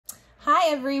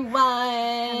Hi everyone.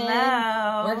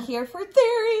 Hello. We're here for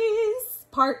theories.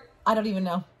 I don't even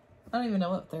know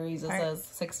what theories this is.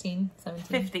 16,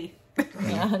 17? 50.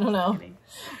 Yeah, I don't know.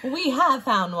 We have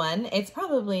found one. It's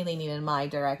probably leaning in my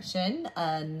direction.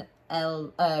 What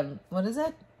is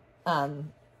it?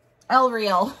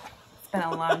 Elriel. It's been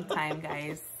a long time,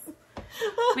 guys.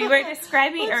 We were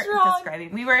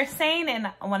we were saying in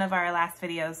one of our last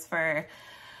videos for,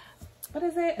 what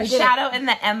is it? A Shadow in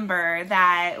the Ember,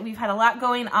 that we've had a lot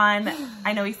going on.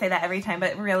 I know we say that every time,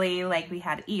 but really, like, we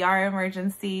had ER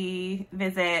emergency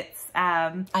visits.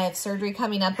 I have surgery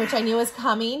coming up, which I knew was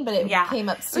coming, but it came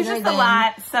up sooner than... It was just a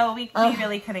lot, so we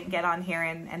really couldn't get on here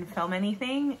and film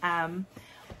anything.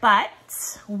 But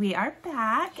we are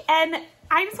back, and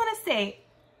I just want to say,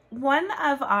 one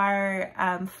of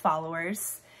our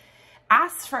followers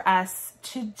asked for us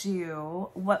to do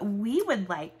what we would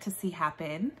like to see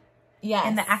happen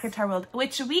in the ACOTAR world,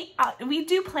 which we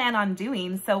do plan on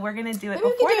doing. So we're going to do it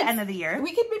before the end of the year.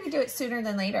 We could maybe do it sooner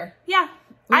than later. Yeah.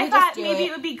 I thought maybe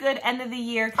it would be good end of the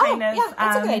year kind of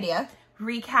that's a good idea.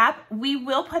 Recap. We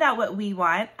will put out what we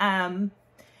want, and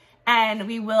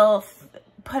we will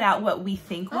put out what we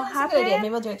think will happen. That's a good idea.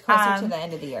 Maybe we'll do it closer to the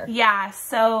end of the year. Yeah,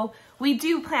 so we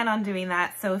do plan on doing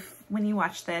that. So when you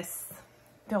watch this,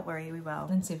 don't worry, we will.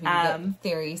 And see if we can get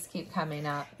theories keep coming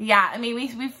up. Yeah, I mean,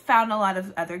 we've found a lot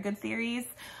of other good theories. So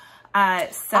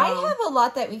I have a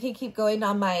lot that we could keep going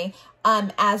on my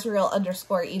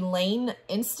Azriel_Elain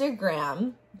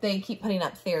Instagram. They keep putting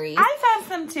up theories. I found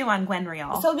some too on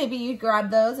Gwenriel. So maybe you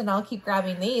grab those and I'll keep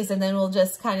grabbing these, and then we'll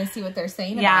just kind of see what they're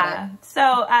saying about it.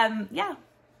 So, yeah.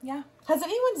 Has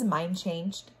anyone's mind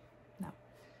changed? No.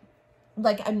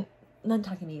 Like, I'm not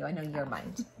talking to you. I know your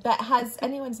mind. But has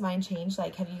anyone's mind changed?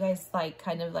 Like, have you guys, like,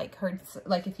 kind of, like, heard,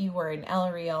 like, if you were an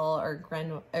Elriel or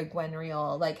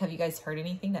Gwenriel, like, have you guys heard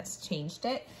anything that's changed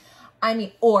it? I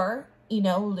mean, or, you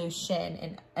know,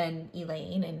 Lucian and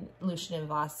Elaine and Lucian and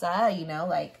Vasa, you know,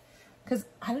 like, because,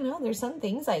 I don't know, there's some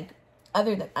things, like,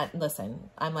 other than,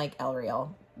 listen, I'm like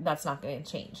Elriel. That's not going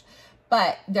to change.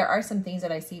 But there are some things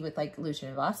that I see with, like, Lucian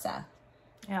and Vasa.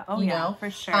 Yeah, you know? For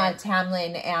sure.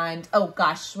 Tamlin and, oh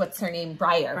gosh, what's her name?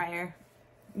 Briar.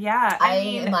 Yeah, I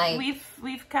mean, like,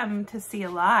 we've come to see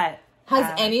a lot.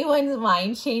 Has anyone's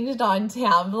mind changed on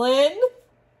Tamlin?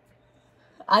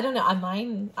 I don't know. On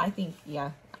mine, I think he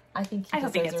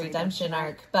deserves a redemption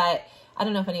arc, but I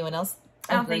don't know if anyone else agrees.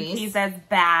 I don't think he's as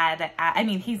bad. I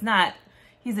mean, he's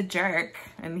a jerk,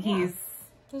 and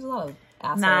there's a lot of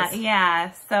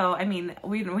assholes. So, I mean,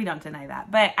 we don't deny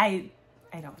that, but I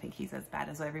don't think he's as bad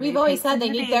as everybody. We've always said they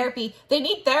need therapy. They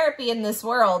need therapy in this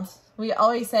world. We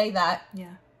always say that.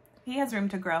 Yeah. He has room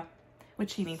to grow,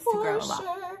 which he needs to grow a lot.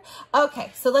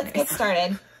 Okay, so let's get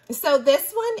started. So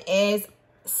this one is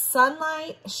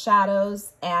Sunlight,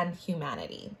 Shadows, and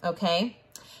Humanity. Okay.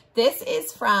 This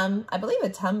is from, I believe, a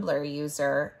Tumblr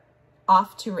user,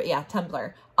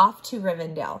 Tumblr, Off to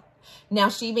Rivendell. Now,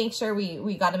 she makes sure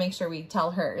we got to make sure we tell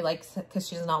her, like, because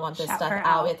she does not want this stuff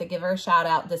out. We have to give her a shout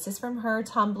out. This is from her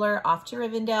Tumblr, Off to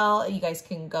Rivendell. You guys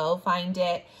can go find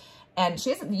it. And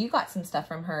you got some stuff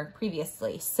from her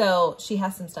previously. So she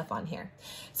has some stuff on here.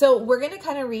 So we're going to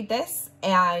kind of read this.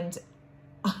 And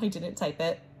I didn't type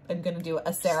it. I'm going to do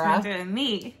a Sarah. She's doing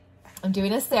me. I'm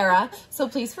doing a Sarah. So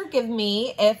please forgive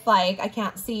me if, like, I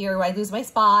can't see or I lose my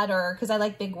spot, or because I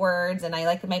like big words and I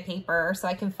like my paper so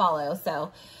I can follow.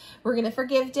 So we're going to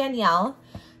forgive Danielle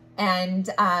and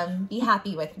be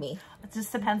happy with me. It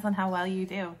just depends on how well you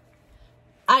do.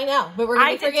 I know, but we're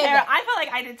going to forgive it. I feel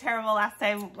like I did terrible last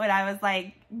time when I was,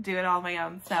 like, doing it all my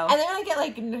own, so. And then I get,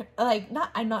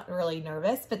 I'm not really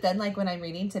nervous, but then, like, when I'm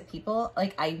reading to people,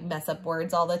 like, I mess up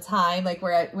words all the time, like,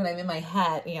 when I'm in my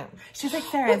head, you know. She's like,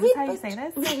 Sarah, is this how you say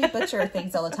this? We butcher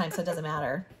things all the time, so it doesn't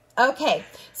matter. Okay,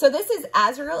 so this is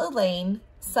Azriel Elain,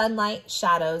 Sunlight,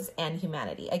 Shadows, and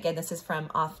Humanity. Again, this is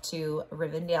from Off to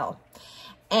Rivendell.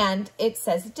 And it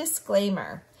says,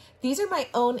 disclaimer. These are my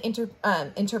own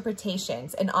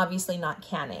interpretations and obviously not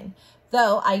canon.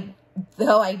 Though I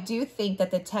do think that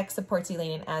the text supports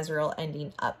Elain and Azriel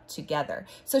ending up together.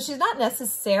 So she's not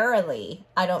necessarily,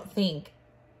 I don't think,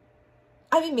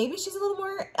 I mean, maybe she's a little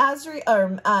more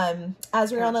Azriel and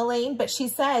Elain, but she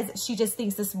says she just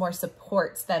thinks this more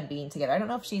supports them being together. I don't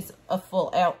know if she's a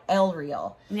full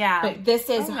Elriel. Yeah. But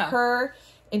this is her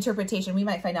interpretation. We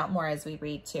might find out more as we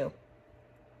read too.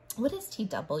 What is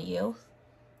TW?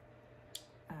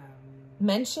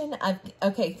 Mention of,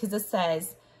 okay, because this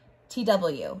says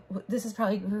TW. This is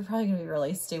we're probably going to be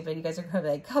really stupid. You guys are probably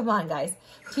like, come on, guys.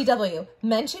 TW.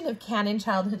 Mention of canon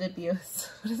childhood abuse.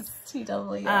 What is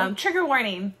TW? Trigger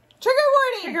warning. Trigger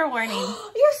warning. Trigger warning.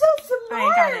 You're so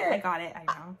smart. I got it. I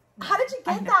know. How did you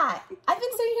get that? I've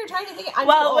been sitting here trying to think.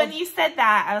 Well, when you said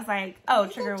that, I was like, oh,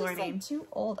 trigger warning. Like too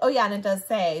old. Oh, yeah, and it does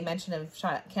say mention of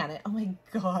shot cannon. Oh, my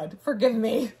God. Forgive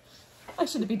me. I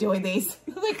shouldn't be doing these.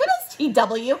 Like, what is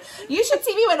TW? You should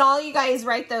see me when all you guys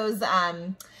write those.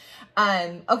 Okay,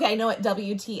 I know what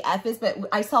WTF is, but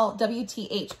I saw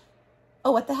WTH.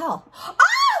 Oh, what the hell? Ah!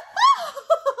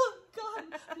 Oh,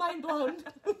 God, mind blown.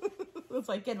 That's what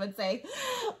my kid would say.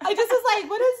 I just was like,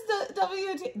 what is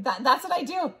the WT? That's what I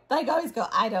do. Like, I always go,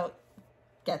 I don't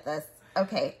get this.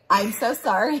 Okay, I'm so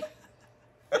sorry.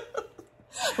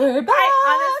 We're back.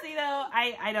 Honestly, though,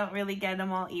 I don't really get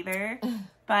them all either.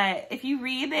 But if you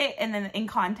read it and then in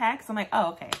context, I'm like, oh,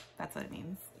 okay, that's what it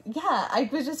means. Yeah, I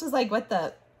was like, what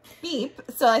the beep?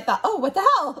 So I thought, oh, what the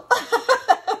hell?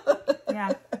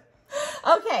 Yeah.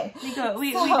 Okay.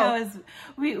 We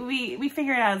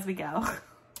figure it out as we go.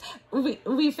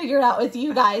 We figure it out with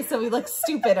you guys, so we look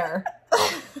stupider.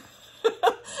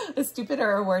 A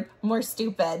stupider word, more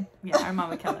stupid. Yeah, our mom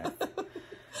would kill us.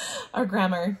 Our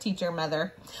grammar teacher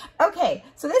mother. Okay,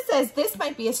 so this says, this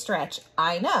might be a stretch,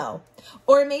 I know.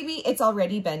 Or maybe it's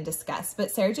already been discussed,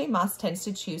 but Sarah J. Maas tends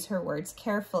to choose her words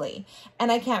carefully.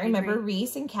 And I can't remember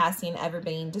Reese and Cassian ever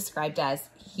being described as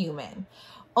human.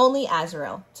 Only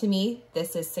Azriel. To me,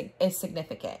 this is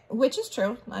significant, which is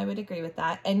true. I would agree with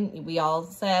that. And we all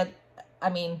said, I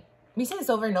mean, we say this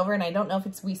over and over, and I don't know if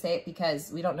it's we say it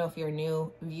because we don't know if you're a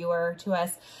new viewer to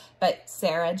us, but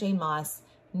Sarah J. Maas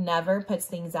never puts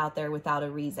things out there without a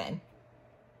reason.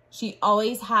 She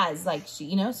always has, like, she,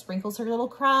 you know, sprinkles her little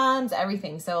crumbs,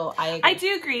 everything. So I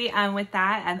do agree with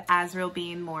that, and Azriel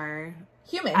being more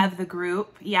human of the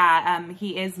group. Yeah,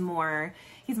 he is more,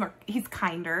 he's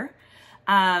kinder.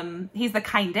 He's the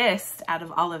kindest out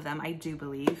of all of them, I do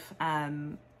believe.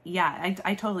 Yeah,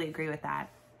 I totally agree with that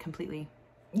completely.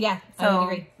 Yeah, so, I would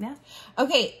agree. Yeah.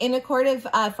 Okay, in a court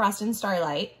of Frost and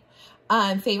Starlight,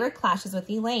 favorite clashes with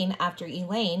Elain after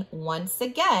Elain once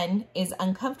again is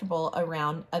uncomfortable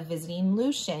around a visiting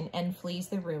Lucian and flees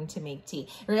the room to make tea.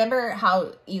 Remember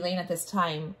how Elain at this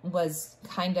time was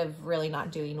kind of really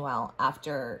not doing well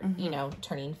after, you know,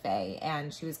 turning Fae,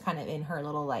 and she was kind of in her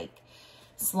little like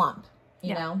slump,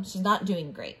 you know, she's not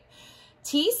doing great.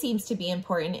 Tea seems to be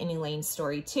important in Elain's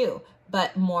story too,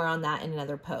 but more on that in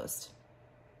another post.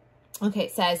 Okay,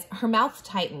 it says, her mouth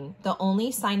tightened, the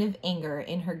only sign of anger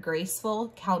in her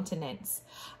graceful countenance.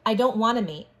 I don't want a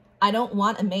mate. I don't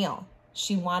want a male.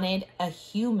 She wanted a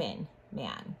human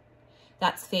man.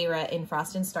 That's Feyre in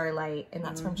Frost and Starlight, and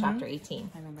that's from chapter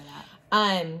 18. I remember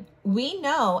that. We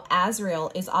know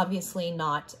Azriel is obviously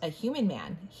not a human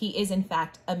man. He is, in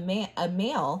fact, a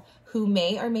male who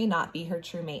may or may not be her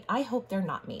true mate. I hope they're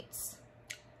not mates.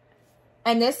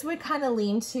 And this would kind of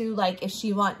lean to, like, if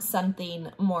she wants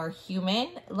something more human,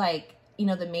 like, you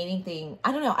know, the mating thing.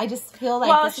 I don't know. I just feel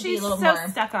like this would be a little more... she's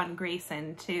so stuck on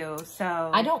Grayson, too, so...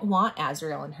 I don't want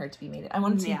Azriel and her to be mated. I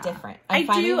want it to be different. I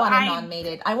finally want a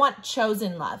non-mated. I want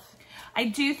chosen love. I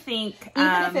do think...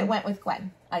 Even if it went with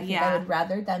Gwen. I think I would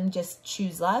rather them just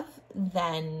choose love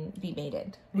than be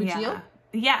mated. Would you?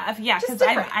 Yeah, just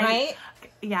different, right?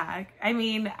 Yeah, I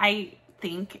mean, I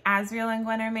think Azriel and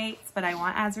Gwen are mates, but I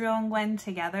want Azriel and Gwen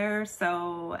together,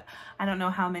 so I don't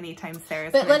know how many times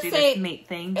Sarah's going to do this mate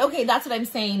thing. Okay, that's what I'm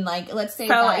saying. Like, let's say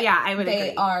that I would they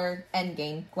agree. are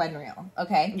endgame Gwenreal,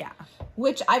 okay? Yeah.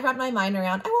 Which I wrap my mind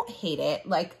around. I won't hate it.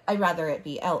 Like, I'd rather it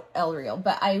be Elriel,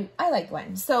 but I like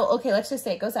Gwen. So, okay, let's just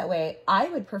say it goes that way. I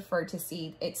would prefer to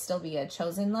see it still be a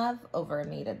chosen love over a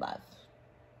mated love.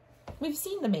 We've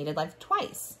seen the mated love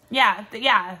twice. Yeah,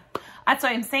 yeah. That's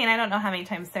what I'm saying. I don't know how many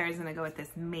times Sarah's going to go with this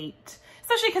mate.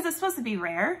 Especially because it's supposed to be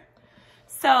rare.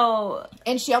 So...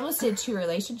 And she almost did 2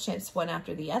 relationships, one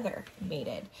after the other,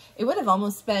 mated. It would have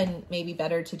almost been maybe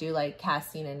better to do, like,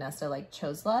 Cassian and Nesta, like,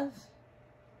 chose love.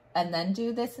 And then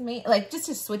do this mate. Like, just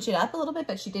to switch it up a little bit.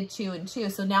 But she did 2 and 2.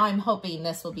 So now I'm hoping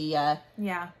this will be a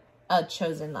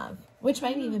chosen love. Which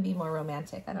might even be more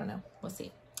romantic. I don't know. We'll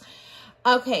see.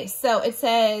 Okay, so it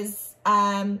says,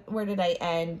 where did I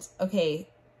end? Okay,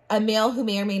 a male who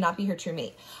may or may not be her true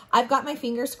mate. I've got my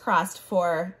fingers crossed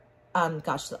for,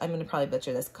 gosh, I'm going to probably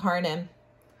butcher this. Karanem.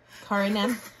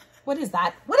 What is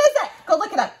that? What is it? Go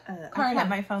look it up. Karanem.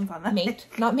 My phone's on that. Mate,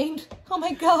 not mate. Oh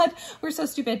my God, we're so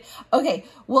stupid. Okay,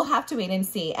 we'll have to wait and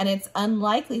see. And it's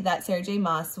unlikely that Sarah J.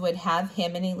 Maas would have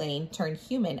him and Elain turn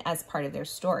human as part of their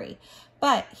story.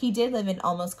 But he did live in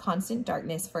almost constant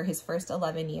darkness for his first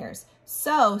 11 years.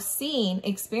 So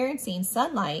experiencing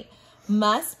sunlight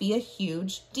must be a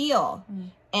huge deal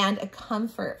and a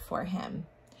comfort for him.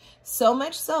 So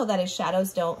much so that his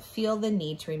shadows don't feel the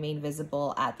need to remain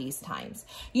visible at these times.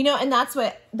 You know, and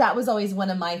that was always one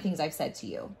of my things I've said to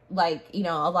you. Like, you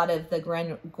know, a lot of the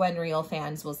Gwenriel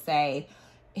fans will say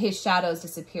his shadows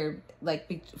disappeared like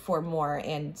before more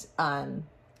and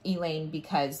Elain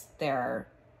because they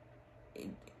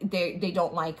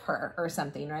don't like her or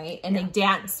something, right? And they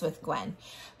dance with Gwen.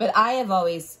 But I have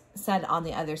always said on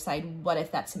the other side, what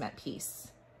if that's him at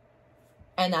peace?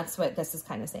 And that's what this is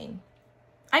kind of saying.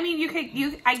 I mean,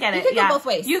 I get it. You could go both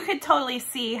ways. You could totally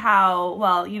see how,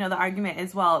 well, you know, the argument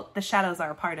is, well, the shadows are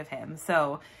a part of him,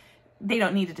 so they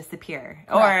don't need to disappear.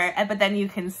 Correct. Or, but then you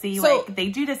can see, so, like, they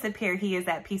do disappear, he is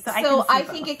at peace. So I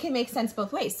think it can make sense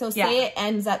both ways. So say it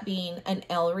ends up being an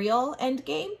Elriel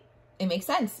endgame. It makes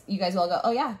sense. You guys will go,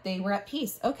 oh yeah, they were at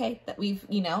peace. Okay, that we've,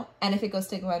 you know, and if it goes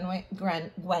to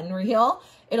Gwenriel,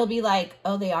 it'll be like,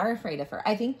 oh, they are afraid of her.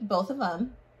 I think both of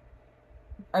them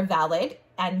are valid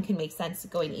and can make sense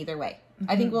going either way.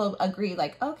 I think we'll agree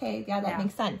like, okay, yeah, that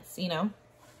makes sense, you know.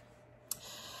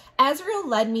 Azriel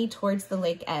led me towards the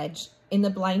lake edge. In the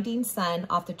blinding sun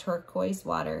off the turquoise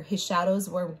water, his shadows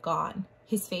were gone,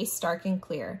 his face stark and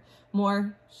clear,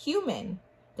 more human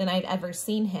than I'd ever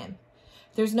seen him.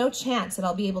 There's no chance that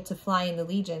I'll be able to fly in the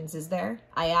legions, is there?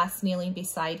 I asked, kneeling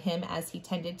beside him as he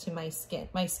tended to my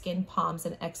skin palms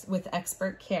with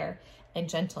expert care and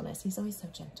gentleness. He's always so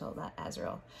gentle, that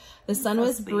Azriel. The sun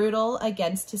was brutal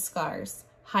against his scars,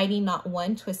 hiding not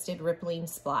one twisted, rippling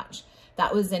splotch.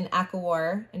 That was in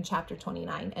ACOWAR in chapter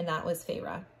 29, and that was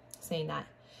Feyre saying that.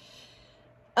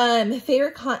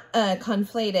 Feyre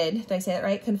conflated, did I say that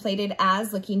right? Conflated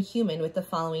as looking human with the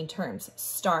following terms: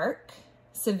 stark,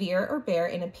 severe or bare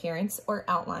in appearance or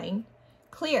outline,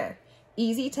 clear,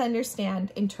 easy to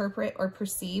understand, interpret or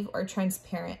perceive, or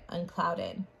transparent,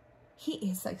 unclouded. He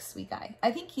is like a sweet guy. I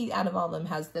think he, out of all of them,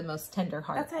 has the most tender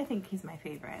heart. That's why I think he's my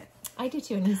favorite. I do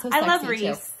too, and he's so sexy. I love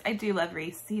Rhys. Too. I do love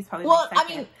Rhys. He's probably my second.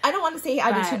 I mean, I don't want to say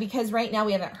I do too because right now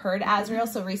we haven't heard Azriel,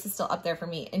 so Rhys is still up there for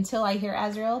me until I hear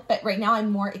Azriel. But right now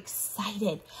I'm more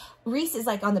excited. Rhys is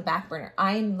like on the back burner.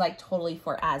 I'm like totally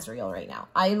for Azriel right now.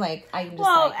 I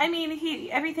mean,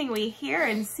 everything we hear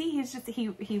and see,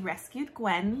 he rescued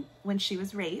Gwen when she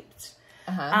was raped.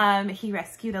 He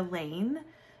rescued Elain.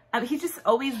 He's just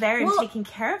always there and taking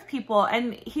care of people,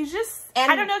 and he's just,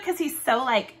 I don't know, because he's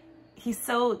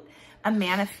so a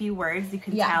man of few words. You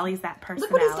can tell he's that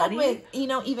personality. Look what he's done with, you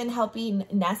know, even helping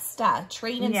Nesta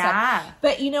train and stuff.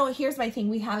 But, you know, here's my thing.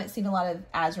 We haven't seen a lot of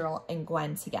Azriel and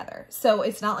Gwen together. So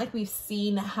it's not like we've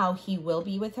seen how he will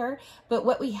be with her. But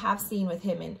what we have seen with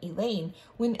him and Elain,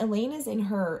 when Elain is in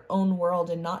her own world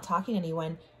and not talking to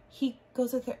anyone, he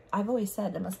goes with her. I've always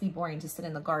said it must be boring to sit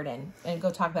in the garden and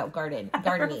go talk about gardening.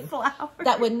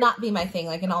 That would not be my thing,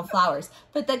 like in all flowers.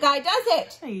 But the guy does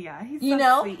it. Yeah, he's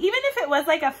so sweet. Even if it was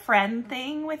like a friend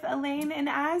thing with Elain and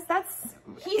Az, that just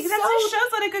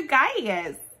shows what a good guy he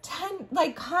is.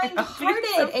 Kind-hearted.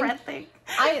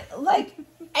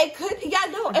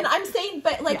 And I'm saying,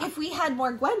 but like if we had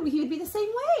more Gwen, he would be the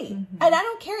same way. And I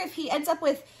don't care if he ends up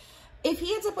with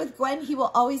Gwen, he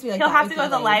will always be like, he'll have to go to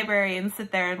the library and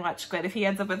sit there and watch Gwen. If he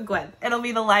ends up with Gwen, it'll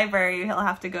be the library he'll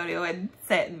have to go to and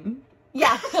sit and...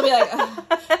 Yeah, he'll be like...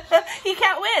 he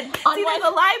can't win. It's either the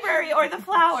library or the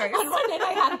flowers. On one end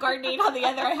I have gardening, on the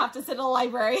other I have to sit in a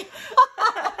library.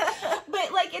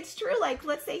 But like, it's true. Like,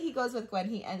 let's say he goes with Gwen,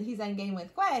 he's endgame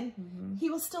with Gwen, he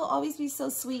will still always be so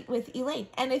sweet with Elain.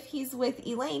 And if he's with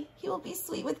Elain, he will be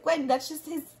sweet with Gwen. That's just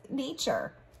his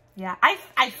nature. Yeah,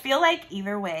 I feel like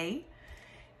either way,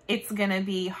 it's gonna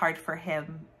be hard for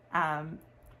him. I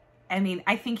mean,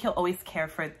 I think he'll always care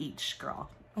for each girl.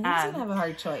 I think he's gonna have a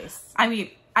hard choice. I mean,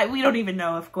 we don't even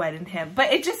know if Gwen and him,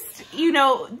 but it just, you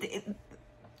know,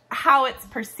 how it's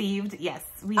perceived. Yes,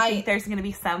 we think there's gonna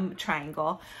be some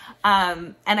triangle,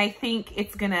 and I think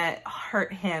it's gonna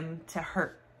hurt him to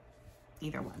hurt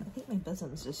either one. I think my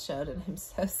bosoms just showed and I'm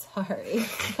so sorry.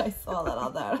 I saw that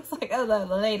on there. I was like, oh,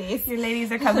 the ladies. Your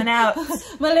ladies are coming out.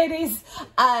 My ladies.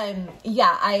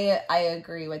 Yeah, I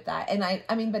agree with that. And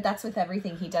I mean, but that's with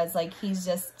everything he does. Like, he's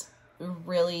just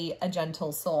really a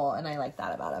gentle soul, and I like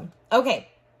that about him. Okay.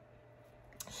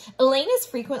 Elain is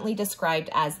frequently described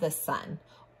as the sun,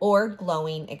 or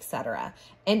glowing, etc.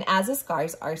 And Az's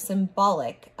scars are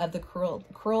symbolic of the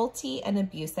cruelty and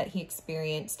abuse that he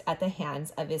experienced at the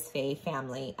hands of his Fae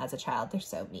family as a child. They're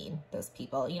so mean, those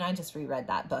people. You know, I just reread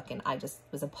that book and I just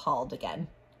was appalled again.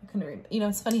 I couldn't remember. You know,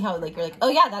 it's funny how like you're like, oh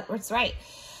yeah, that's right.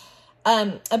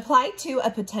 Applied to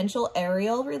a potential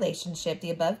aerial relationship,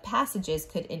 the above passages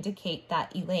could indicate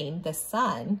that Elain, the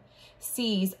sun,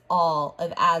 sees all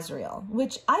of Azriel,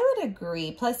 which I would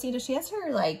agree. Plus, you know, she has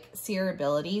her like seer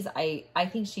abilities. I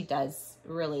think she does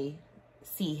really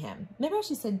see him. Remember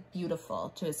she said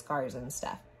beautiful to his scars and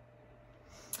stuff.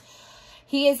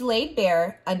 He is laid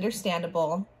bare,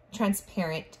 understandable,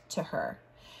 transparent to her.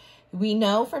 We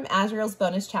know from Azriel's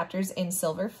bonus chapters in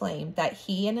Silver Flame that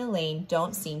he and Elain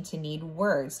don't seem to need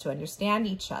words to understand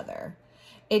each other.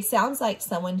 It sounds like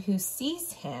someone who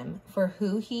sees him for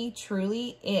who he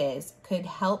truly is could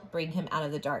help bring him out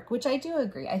of the dark, which I do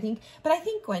agree. I think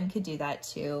Gwen could do that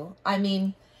too. I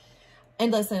mean,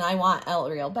 and listen, I want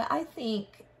Elriel, but I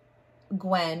think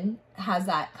Gwen has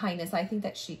that kindness. I think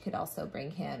that she could also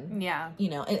bring him, you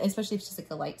know, especially if she's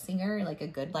like a light singer, like a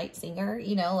good light singer,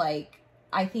 you know, like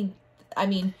I think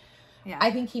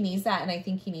he needs that, and I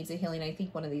think he needs a healing. I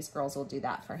think one of these girls will do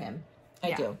that for him.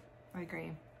 I do. I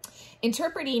agree.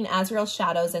 Interpreting Azriel's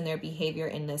shadows and their behavior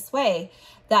in this way,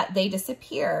 that they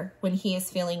disappear when he is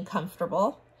feeling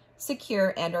comfortable,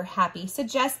 secure, and or happy,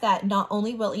 suggests that not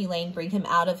only will Elain bring him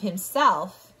out of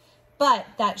himself, but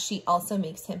that she also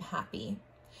makes him happy.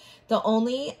 The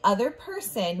only other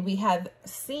person we have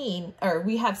seen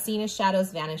his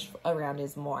shadows vanish around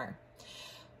is Mor,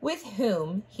 with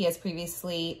whom he was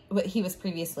previously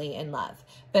in love,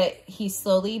 but he's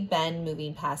slowly been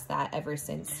moving past that ever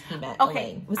since he met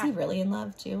Elain. Was he really in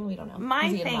love too? We don't know. My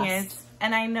thing is,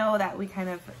 and I know that we kind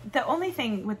of, the only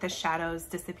thing with the shadows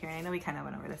disappearing, I know we kind of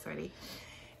went over this already,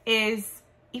 is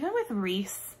even with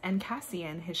Rhys and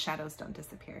Cassian, his shadows don't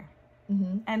disappear.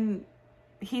 And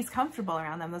he's comfortable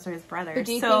around them. Those are his brothers. But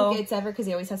do you think it's ever, because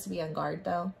he always has to be on guard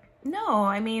though? No,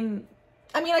 I mean,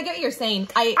 I get what you're saying.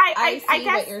 I see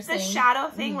guess what you're saying. The shadow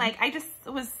thing, like,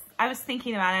 I was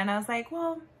thinking about it, and I was like,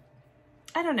 well,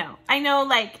 I don't know. I know,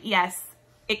 like, yes,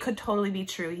 it could totally be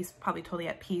true. He's probably totally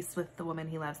at peace with the woman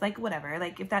he loves. Like, whatever.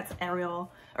 Like, if that's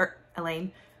Ariel or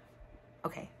Elain,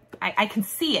 okay. I can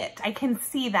see it. I can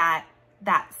see that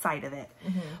side of it.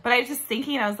 But I was just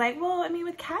thinking, I was like, well, I mean,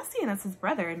 with Cassian, that's his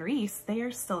brother, and Rhys, they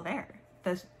are still there.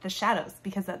 The shadows,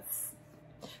 because that's...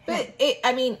 But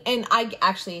and I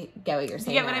actually get what you're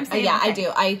saying. You get what I'm saying? Yeah, okay. I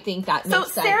do. I think that makes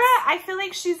sense. So Sarah, I feel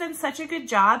like she's done such a good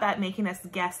job at making us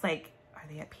guess, like, are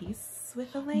they at peace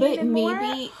with Elain and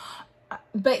maybe,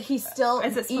 but he's still...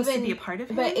 Is it supposed to be a part of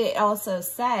him? But it also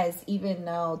says, even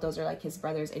though those are, like, his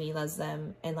brothers and he loves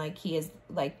them and, like, he is,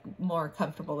 like, more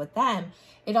comfortable with them,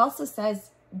 it also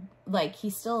says, like, he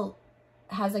still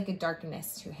has, like, a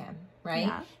darkness to him, right?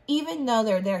 Yeah. Even though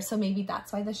they're there. So maybe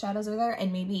that's why the shadows are there.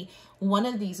 And maybe one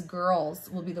of these girls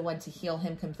will be the one to heal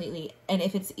him completely. And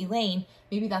if it's Elain,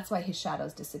 maybe that's why his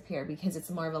shadows disappear, because it's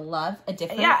more of a love, a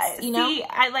difference, you know? See,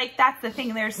 that's the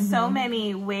thing. There's so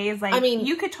many ways. Like, I mean,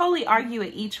 you could totally argue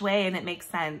it each way and it makes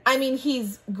sense. I mean,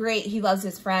 he's great. He loves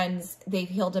his friends. They've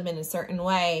healed him in a certain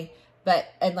way.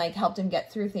 And like helped him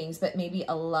get through things, but maybe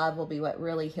a love will be what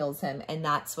really heals him, and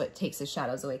that's what takes his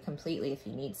shadows away completely if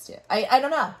he needs to. I don't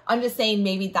know. I'm just saying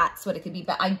maybe that's what it could be,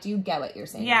 but I do get what you're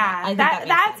saying. Yeah, I think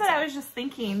that's what I was just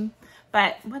thinking,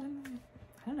 but what,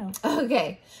 I don't know.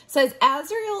 Okay, says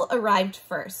Azriel arrived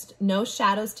first, no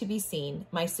shadows to be seen.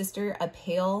 My sister, a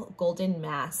pale golden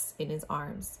mass in his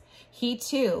arms. He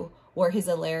too wore his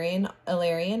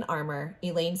Elriel armor,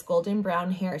 Elain's golden brown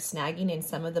hair snagging in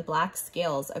some of the black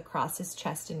scales across his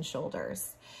chest and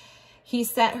shoulders. He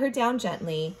set her down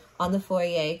gently on the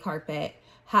foyer carpet,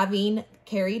 having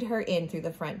carried her in through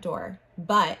the front door.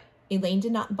 But Elain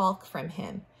did not balk from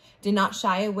him, did not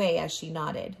shy away as she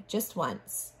nodded, just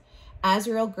once.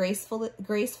 Azriel,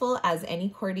 graceful as any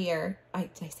courtier, did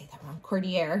I say that wrong?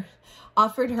 Courtier,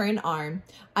 offered her an arm.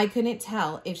 I couldn't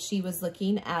tell if she was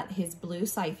looking at his blue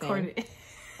siphon.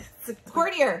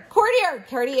 Courtier, a quarter, like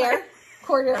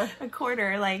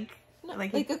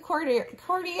a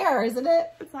courtier, isn't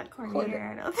it? It's not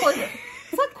courtier. I don't think.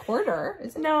 It's not quarter,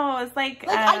 is it? No, it's like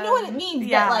I know what it means,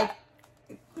 but like.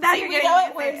 Now you're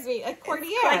getting it words me. A courtier.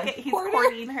 Like he's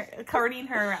courting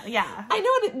her around. Yeah. I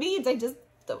know what it means. I just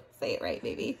don't say it right,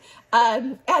 maybe.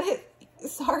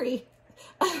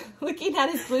 Looking at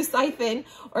his blue siphon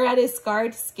or at his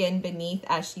scarred skin beneath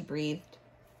as she breathed.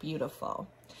 Beautiful.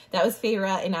 That was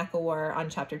Feyre in ACOWAR on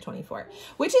chapter 24.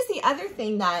 Which is the other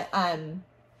thing that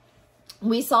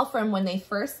we saw from when they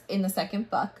first, in the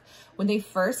second book, when they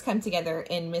first come together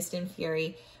in Mist and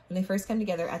Fury, when they first come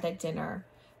together at that dinner,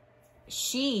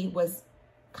 she was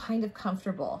kind of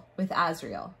comfortable with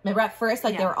Azriel. Remember at first,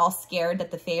 like, they were all scared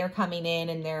that the Fae are coming in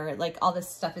and they're like, all this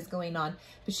stuff is going on,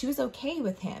 but she was okay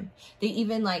with him. They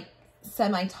even like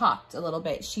semi-talked a little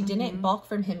bit. She didn't balk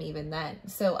from him even then.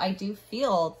 So I do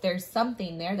feel there's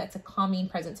something there that's a calming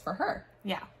presence for her.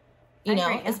 Yeah. You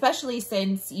know, especially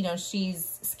since, you know,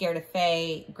 she's scared of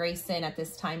Fae, Grayson at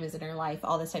this time is in her life,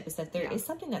 all this type of stuff. There is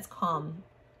something that's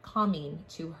calming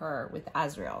to her with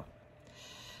Azriel.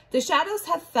 The shadows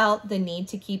have felt the need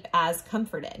to keep Az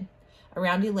comforted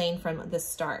around Elain from the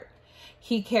start.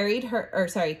 He carried her, or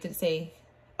sorry, did it say,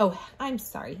 oh, I'm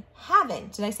sorry,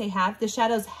 haven't. Did I say have? The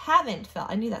shadows haven't felt,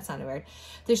 I knew that sounded weird.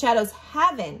 The shadows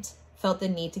haven't felt the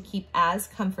need to keep Az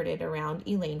comforted around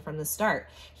Elain from the start.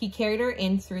 He carried her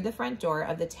in through the front door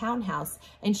of the townhouse,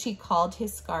 and she called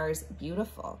his scars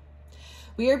beautiful.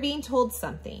 We are being told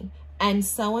something, and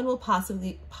someone will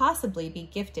possibly be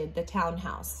gifted the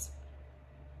townhouse.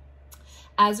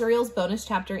 Azriel's bonus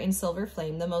chapter in Silver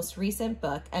Flame, the most recent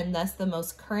book, and thus the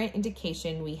most current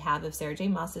indication we have of Sarah J.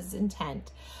 Maas's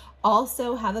intent,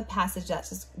 also have a passage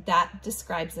that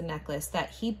describes the necklace that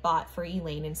he bought for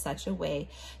Elain in such a way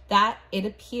that it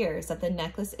appears that the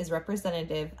necklace is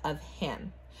representative of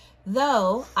him,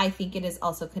 though I think it is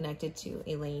also connected to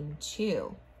Elain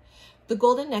too. The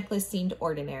golden necklace seemed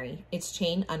ordinary, its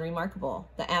chain unremarkable,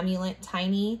 the amulet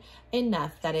tiny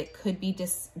enough that it could be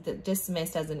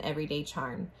dismissed as an everyday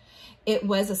charm. It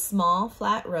was a small,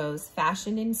 flat rose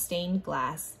fashioned of stained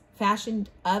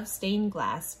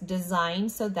glass,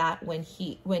 designed so that when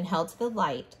held to the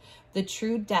light, the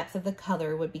true depth of the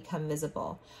color would become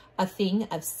visible, a thing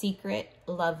of secret,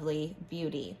 lovely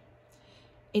beauty.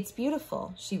 It's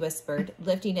beautiful, she whispered,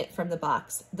 lifting it from the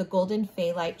box. The golden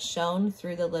light shone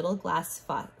through the little glass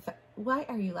Why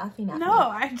are you laughing at me? No,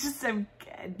 I just am.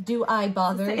 Do I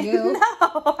bother you?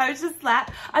 No, I was just I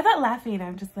thought laughing.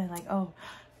 I'm just like, oh,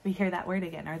 we hear that word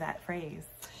again, or that phrase.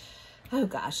 Oh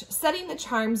gosh. Setting the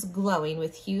charms glowing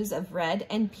with hues of red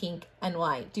and pink and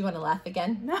white. Do you want to laugh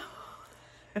again? No.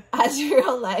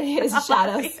 Azriel let his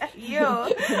shadows.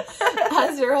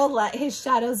 Azriel let his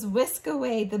shadows whisk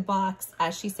away the box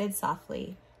as she said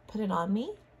softly, "Put it on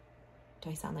me." Do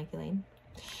I sound like Elain?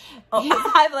 Oh,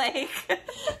 I'm like.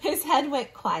 His head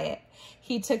went quiet.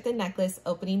 He took the necklace,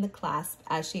 opening the clasp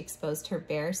as she exposed her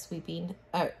back,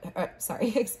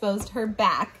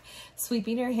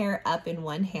 sweeping her hair up in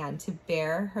one hand to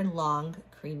bare her long,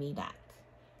 creamy neck.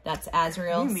 That's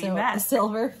Azriel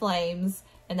Silver Flames,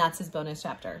 and that's his bonus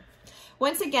chapter.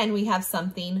 Once again, we have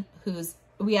something whose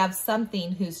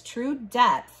true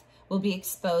depth will be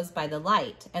exposed by the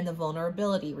light and the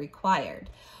vulnerability required.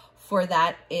 For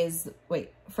that is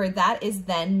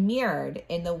then mirrored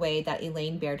in the way that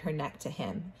Elain bared her neck to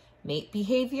him. Mate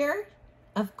behavior?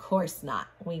 Of course not.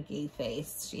 Winky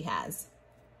face she has.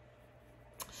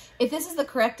 If this is the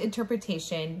correct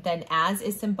interpretation, then Az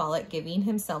is symbolic giving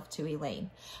himself to Elain.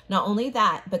 Not only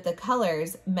that, but the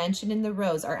colors mentioned in the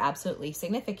rose are absolutely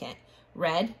significant.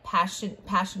 Red,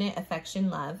 passionate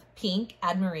affection, love. Pink,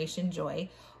 admiration, joy.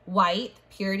 White,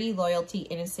 purity, loyalty,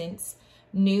 innocence,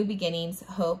 new beginnings,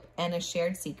 hope, and a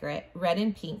shared secret. Red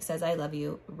and pink says I love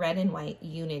you. Red and white,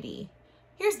 unity.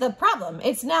 Here's the problem.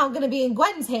 It's now going to be in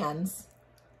Gwen's hands.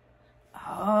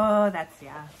 Oh, that's,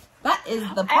 yeah. That is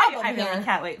the problem I here. really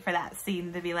can't wait for that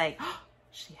scene to be like, oh,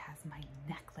 she has my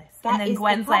necklace. That and then is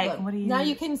Gwen's the like, what do you... Now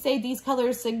you can say these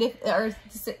colors go to Gwen.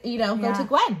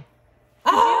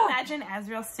 Could you imagine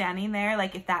Azriel standing there,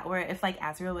 like if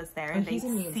Azriel was there and they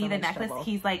see the necklace, trouble.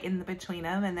 He's like in between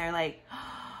them and they're like,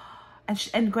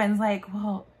 and Gwen's like,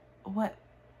 well, what?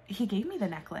 He gave me the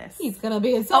necklace. He's gonna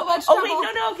be in so much trouble. Oh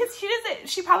wait, no, because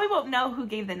she probably won't know who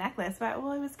gave the necklace, but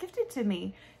well, it was gifted to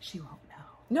me. She won't know.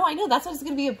 No, I know. That's what's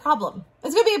going to be a problem.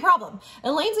 It's going to be a problem.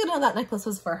 Elaine's going to know that necklace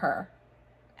was for her.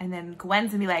 And then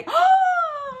Gwen's going to be like,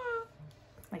 oh!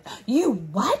 Like that. You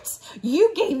what?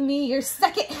 You gave me your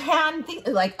second-hand thing.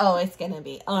 Like, oh, it's going to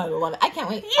be. Oh, I love it. I can't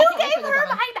wait. You gave her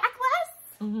my necklace?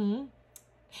 Mm-hmm.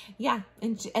 Yeah.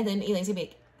 And then Elaine's going to be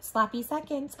like, sloppy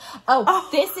seconds. Oh,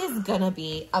 this is going to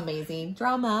be amazing.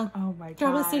 Drama. Oh, my god.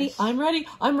 Drama City. I'm ready.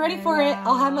 I'm ready for it.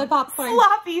 I'll have my popcorn.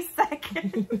 Sloppy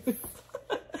seconds.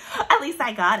 At least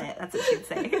I got it. That's what she'd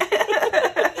say.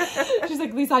 She's like,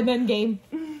 at least I'm endgame.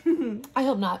 I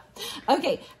hope not.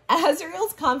 Okay.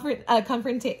 Azriel's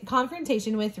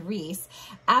confrontation with Rhys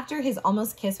after his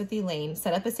almost kiss with Elain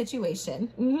set up a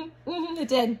situation. It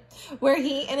did. Where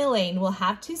he and Elain will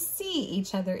have to see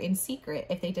each other in secret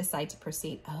if they decide to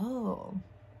proceed. Oh.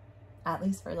 At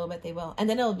least for a little bit they will. And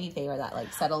then it'll be Feyre that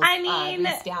like settles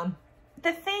Rhys down.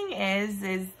 The thing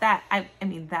is that I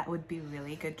mean that would be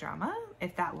really good drama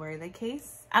if that were the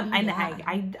case. I've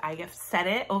said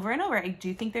it over and over. I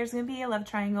do think there's going to be a love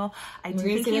triangle. I do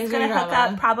think he's going to hook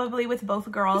up probably with both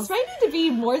girls. This might need to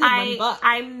be more than one book.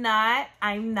 I'm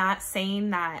not saying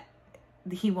that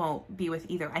he won't be with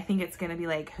either. I think it's going to be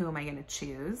like, who am I going to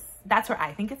choose? That's where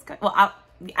I think it's going. Well,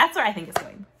 that's where I think it's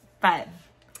going. But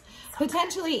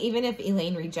potentially, even if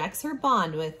Elain rejects her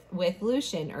bond with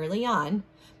Lucien early on.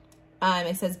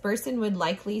 It says Burstyn would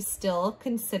likely still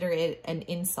consider it an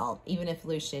insult, even if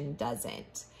Lucien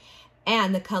doesn't.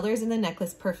 And the colors in the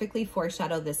necklace perfectly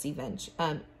foreshadow this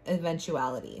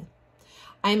eventuality.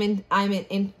 I'm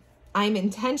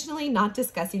intentionally not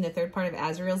discussing the third part of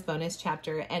Azriel's bonus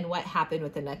chapter and what happened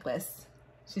with the necklace.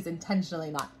 She's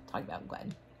intentionally not talking about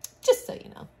Gwen. Just so you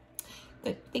know.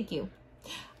 Good. Thank you.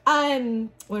 What am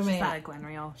I She's not at? a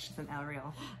Gwenriel. She's an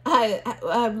Elriel.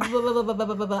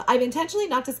 I'm intentionally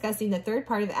not discussing the third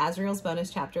part of Azriel's bonus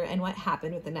chapter and what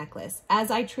happened with the necklace, as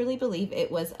I truly believe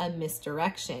it was a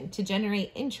misdirection to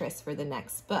generate interest for the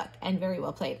next book. And very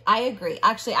well played. I agree.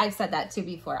 Actually, I've said that too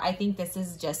before. I think this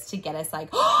is just to get us like,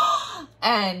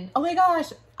 and oh my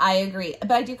gosh, I agree.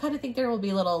 But I do kind of think there will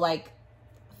be a little like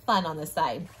fun on the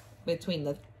side between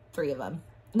the three of them.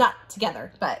 Not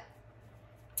together, but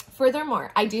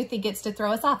furthermore, I do think it's to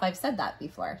throw us off. I've said that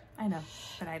before. I know,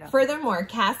 but I don't. Furthermore,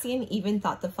 Cassian even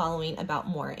thought the following about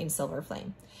Moore in Silver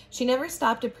Flame. She never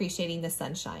stopped appreciating the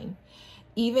sunshine.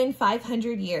 Even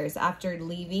 500 years after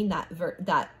leaving that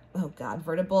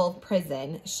vertebral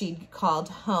prison she'd called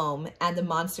home, and the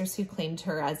monsters who claimed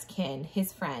her as kin,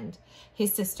 his friend,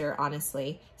 his sister,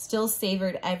 honestly, still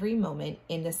savored every moment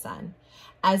in the sun.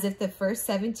 As if the first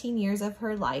 17 years of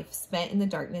her life spent in the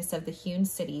darkness of the hewn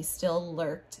city still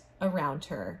lurked around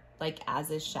her, like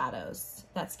Az's shadows.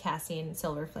 That's Cassian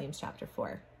Silver Flames chapter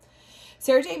 4.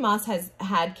 Sarah J. Maas has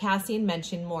had Cassian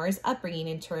mention Moore's upbringing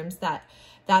in terms that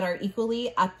are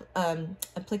equally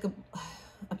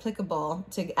applicable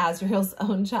to Azriel's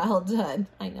own childhood.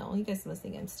 I know, you guys must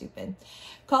think I'm stupid.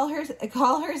 Call her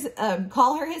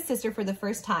his sister for the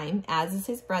first time, as is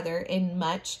his brother, in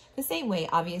much the same way,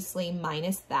 obviously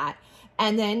minus that,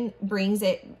 and then brings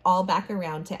it all back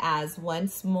around to Az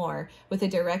once more with a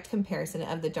direct comparison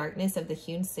of the darkness of the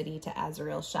hewn city to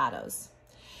Azriel's shadows.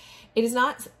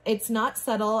 It's not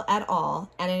subtle at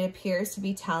all, and it appears to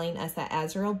be telling us that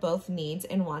Azriel both needs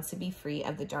and wants to be free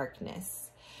of the darkness.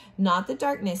 Not the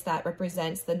darkness that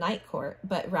represents the Night Court,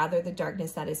 but rather the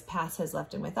darkness that his past has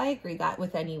left him with. I agree that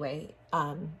with any way,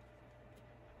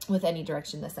 with any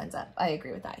direction this ends up. I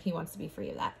agree with that. He wants to be free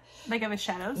of that. Like of his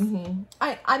shadows? Mm-hmm.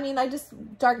 I mean,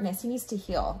 darkness, he needs to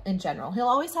heal in general. He'll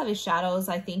always have his shadows,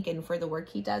 I think, and for the work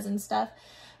he does and stuff.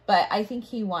 But I think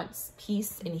he wants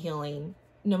peace and healing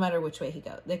no matter which way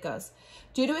it goes.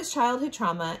 Due to his childhood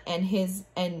trauma and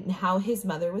how his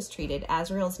mother was treated,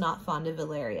 Azriel's not fond of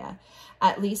Valeria,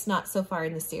 at least not so far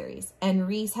in the series. And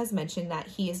Rhys has mentioned that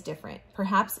he is different.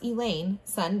 Perhaps Elain,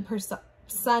 son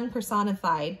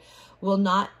personified, will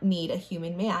not need a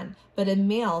human man, but a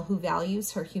male who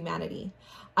values her humanity.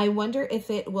 I wonder if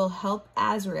it will help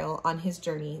Azriel on his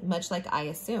journey, much like I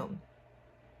assume.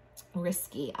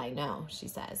 Risky, I know, she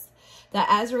says. That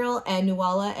Azriel and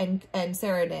Nuala and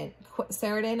Saradin,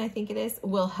 I think it is,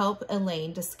 will help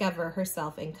Elain discover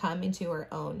herself and come into her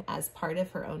own as part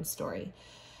of her own story.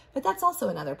 But that's also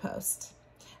another post.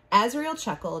 Azriel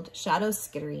chuckled, shadows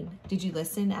skittering. Did you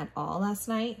listen at all last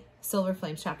night? Silver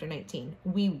Flames chapter 19.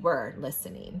 We were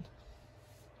listening.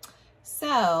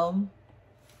 So.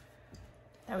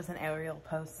 That was an Elriel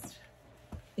post.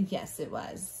 Yes, it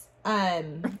was. I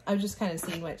was just kind of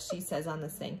seeing what she says on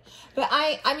this thing. But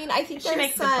I mean, I think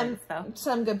there's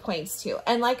some good points too.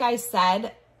 And like I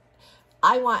said,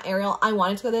 I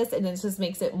wanted to go this, and this just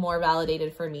makes it more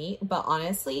validated for me. But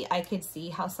honestly, I could see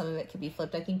how some of it could be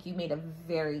flipped. I think you made a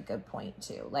very good point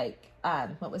too. Like,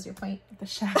 what was your point? The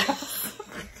shadows.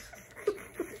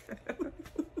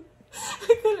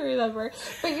 I couldn't remember.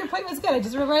 But your point was good. I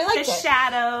just remember I liked it. The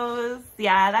shadows.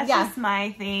 Yeah, that's just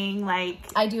my thing. Like,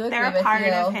 I do agree they're a with part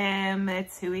you. of him.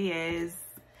 It's who he is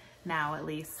now, at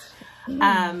least.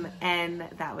 And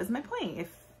that was my point. If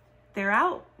they're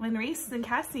out when Rhys and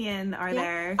Cassian are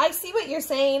there. I see what you're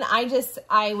saying.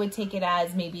 I would take it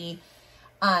as maybe,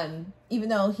 even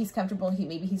though he's comfortable, he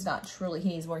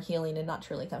needs more healing and not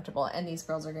truly comfortable. And these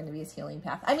girls are going to be his healing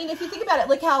path. I mean, if you think about it,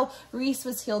 look how Rhys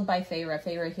was healed by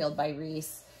Feyre healed by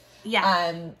Rhys.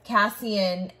 Yeah.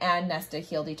 Cassian and Nesta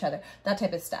healed each other. That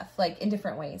type of stuff, like in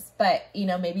different ways. But, you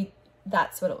know, maybe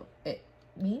that's what it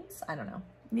means. I don't know.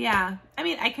 Yeah. I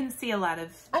mean, I can see a lot of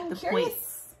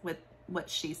points with what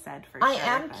she said for I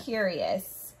am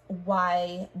curious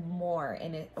why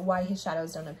why his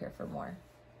shadows don't appear for Moore.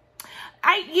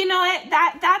 You know what,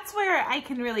 that's where I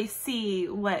can really see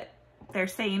what they're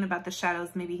saying about the shadows.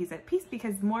 Maybe he's at peace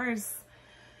because Moore's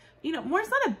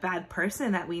not a bad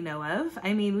person that we know of.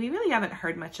 I mean, we really haven't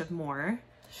heard much of Moore.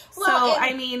 Well, so,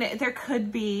 I mean, there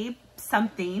could be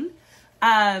something.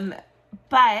 But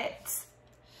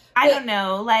I don't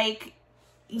know, like,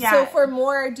 yeah. So for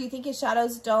Moore, do you think his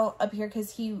shadows don't appear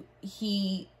because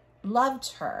he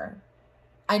loved her?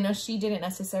 I know she didn't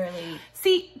necessarily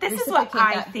see. This is what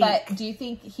I think. But do you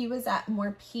think he was at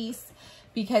more peace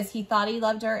because he thought he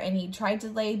loved her and he tried to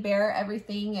lay bare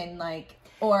everything and like,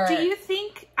 or do you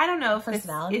think, I don't know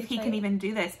if he trait? can even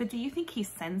do this, but do you think he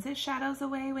sends his shadows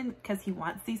away because he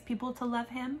wants these people to love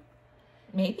him?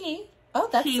 Maybe. Oh,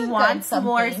 that's he wants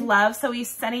Moore's love, so he's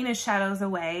sending his shadows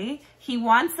away. He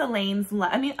wants Elaine's love.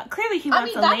 I mean, clearly he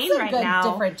wants Elaine right now. That's a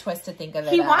good different twist to think of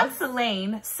it. He wants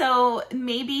Elaine, so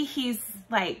maybe he's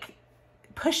like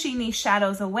pushing these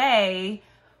shadows away.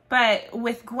 But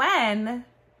with Gwen,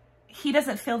 he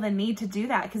doesn't feel the need to do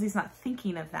that because he's not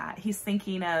thinking of that. He's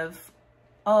thinking of,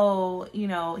 oh, you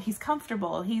know, he's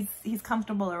comfortable. He's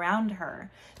comfortable around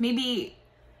her. Maybe.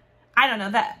 I don't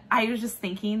know, that I was just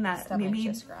thinking that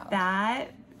maybe that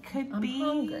could be.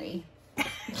 I'm hungry.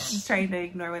 Just trying to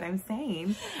ignore what I'm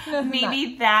saying.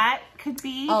 Maybe that could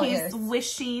be he's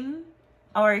wishing,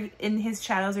 or in his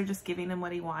shadows are just giving him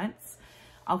what he wants.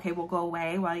 Okay, we'll go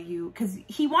away while you, because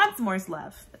he wants Moore's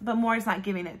love, but Moore's not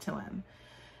giving it to him.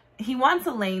 He wants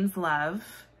Elaine's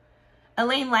love.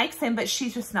 Elaine likes him, but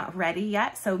she's just not ready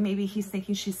yet. So maybe he's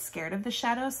thinking she's scared of the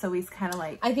shadows. So he's kind of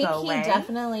like, I think he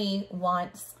definitely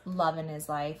wants love in his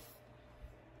life.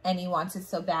 And he wants it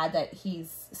so bad that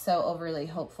he's so overly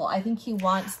hopeful. I think he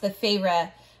wants the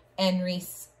Feyre and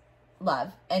Rhys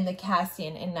love and the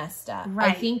Cassian and Nesta.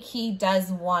 Right. I think he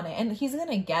does want it. And he's going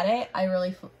to get it. I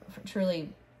really, truly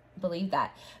believe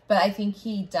that. But I think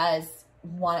he does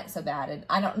want it so bad, and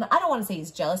I don't want to say he's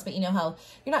jealous, but you know how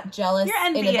you're not jealous, you're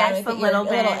envious a little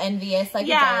envious, like a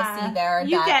jealousy there.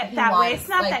 You get that way. It's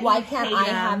not like, that why can't I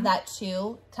have that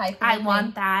too? Type. I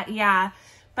want that. Yeah,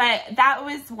 but that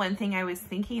was one thing I was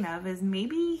thinking of, is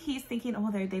maybe he's thinking, oh,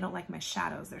 they don't like my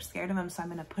shadows. They're scared of them, so I'm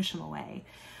going to push them away.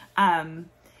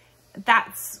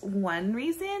 That's one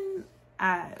reason.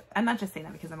 I'm not just saying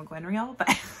that because I'm a Gwenriel,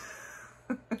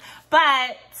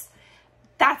 but.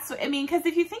 That's, I mean, because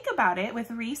if you think about it,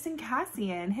 with Rhys and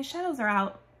Cassian, his shadows are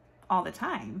out all the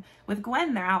time. With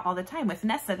Gwen, they're out all the time. With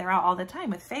Nessa, they're out all the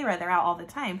time. With Feyre, they're out all the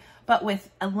time. But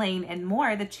with Elaine and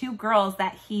Moore, the two girls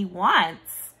that he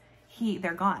wants,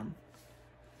 they're gone.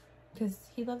 Because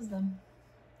he loves them.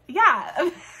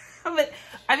 Yeah. But,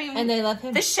 I mean, and they love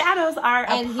him. The shadows are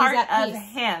a part of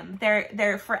him.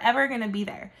 They're forever going to be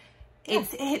there. Yeah.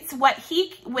 It's what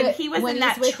when he was in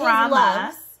that trauma.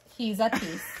 Loves, he's at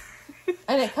peace.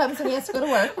 And it comes when he has to go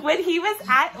to work. When he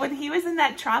was in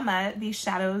that trauma, these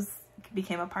shadows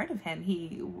became a part of him.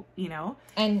 He, you know.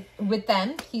 And with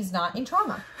them, he's not in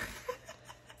trauma.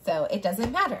 So it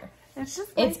doesn't matter. It's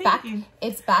just back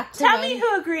to Tell me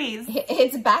who agrees.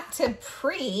 It's back to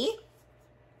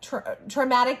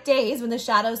traumatic days when the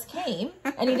shadows came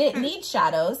and he didn't need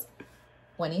shadows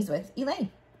when he's with Elaine.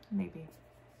 Maybe.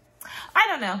 I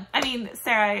don't know. I mean,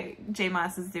 Sarah J.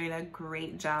 Maas is doing a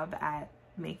great job at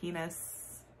making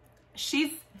us,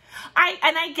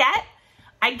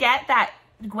 I get that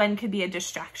Gwen could be a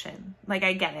distraction. Like,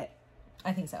 I get it.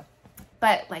 I think so.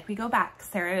 But like, we go back,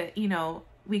 Sarah, you know,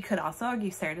 we could also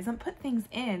argue Sarah doesn't put things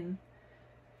in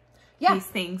these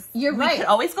things. You're right. We could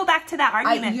always go back to that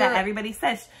argument that everybody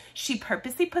says. She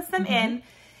purposely puts them in.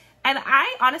 And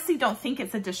I honestly don't think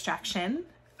it's a distraction.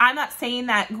 I'm not saying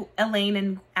that Elaine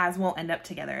and Az won't end up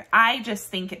together. I just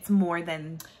think it's more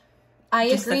than... I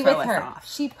agree with her.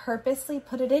 She purposely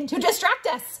put it in to distract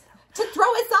us, to throw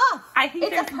us off. I think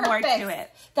there's more to it.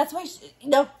 That's why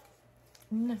no.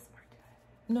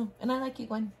 No. And I like you,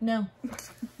 Gwen. No.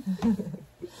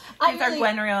 Are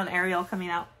Gwenriel and Ariel coming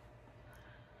out?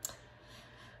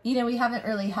 You know, we haven't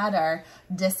really had our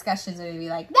discussions where we'd be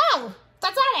like, no,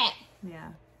 that's not it. Yeah.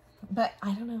 But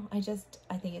I don't know. I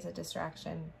think it's a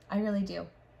distraction. I really do.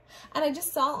 And I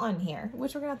just saw on here,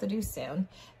 which we're going to have to do soon.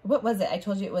 What was it? I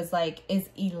told you it was like, is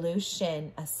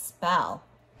illusion a spell?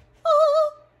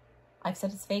 Oh! I've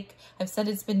said it's fake. I've said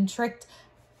it's been tricked.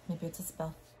 Maybe it's a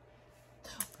spell.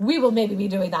 We will maybe be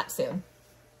doing that soon.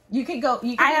 You can go.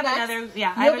 You can I have next. Another.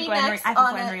 Yeah, I have a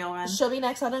Gwenriel one. She'll be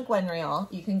next on a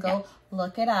Gwenriel. You can go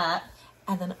look it up,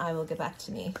 and then I will get back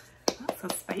to me. That's so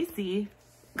spicy.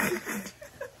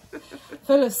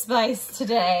 Full of spice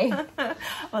today.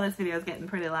 Well, this video is getting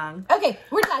pretty long. Okay,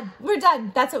 we're done. We're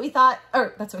done. That's what we thought.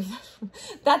 Or that's what we thought.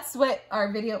 That's what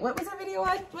our video. What was our video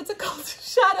on? What's it called?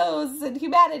 Shadows and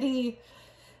humanity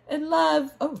and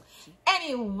love. Oh,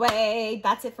 anyway,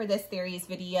 that's it for this theories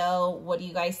video. What do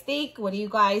you guys think? What do you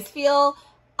guys feel?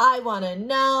 I want to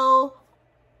know.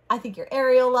 I think you're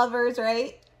Ariel lovers,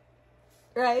 right?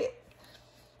 Right?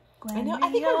 I know. I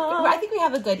think we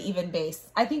have a good even base.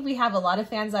 I think we have a lot of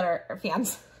fans that are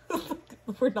fans.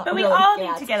 We're not. But we really all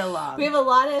fans. need to get along. We have a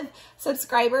lot of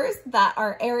subscribers that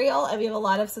are Ariel, and we have a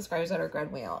lot of subscribers that are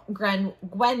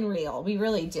Gwenriel. We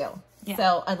really do. Yeah.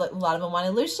 So a lot of them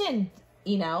want Lucian,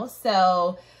 you know.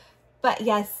 So, but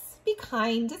yes, just be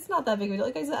kind. It's not that big of a deal.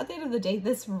 Like I said, at the end of the day,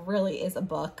 this really is a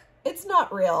book. It's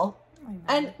not real.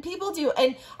 And people do,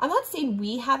 and I'm not saying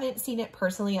we haven't seen it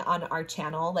personally on our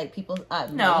channel, like people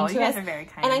no, you guys are very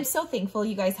kind. And I'm so thankful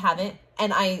you guys haven't,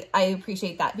 and I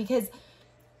appreciate that, because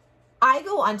I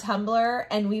go on Tumblr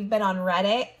and we've been on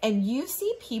Reddit, and you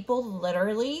see people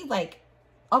literally like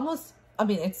almost, I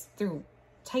mean, it's through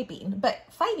typing, but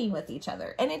fighting with each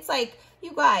other. And it's like,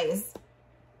 you guys,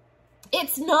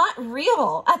 it's not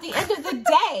real at the end of the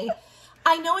day.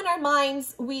 I know in our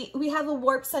minds, we have a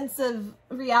warped sense of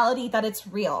reality that it's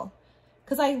real.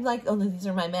 Because I'm like, oh, these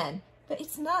are my men. But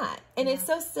it's not. And it's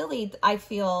so silly, I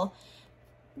feel.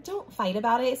 Don't fight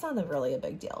about it. It's not really a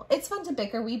big deal. It's fun to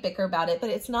bicker. We bicker about it, but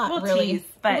it's not really. Tease,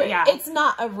 but yeah. It's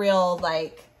not a real,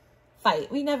 like,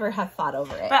 fight. We never have fought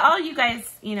over it. But all you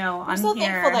guys, you know, I'm so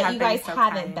thankful that you guys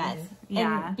haven't been.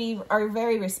 Yeah. And are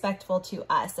very respectful to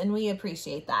us. And we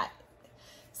appreciate that.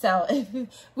 So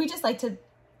we just like to...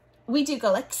 We do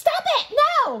go like, stop it,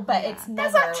 no! But it's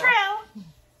never... That's not true.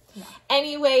 Yeah.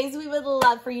 Anyways, we would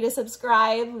love for you to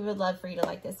subscribe. We would love for you to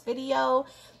like this video.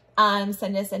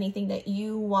 Send us anything that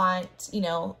you want, you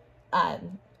know,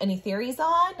 any theories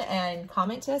on, and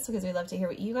comment to us, because we'd love to hear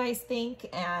what you guys think.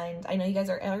 And I know you guys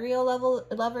are Elriel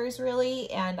lovers, really,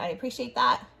 and I appreciate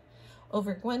that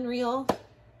over Gwenriel.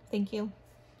 Thank you.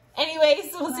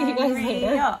 Anyways, we'll see you guys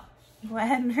later.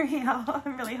 Gwenriel.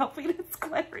 I'm really hoping it's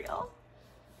Gwenriel.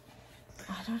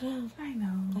 I don't know. I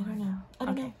know. I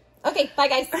don't know. Okay, bye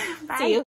guys. Bye. See you.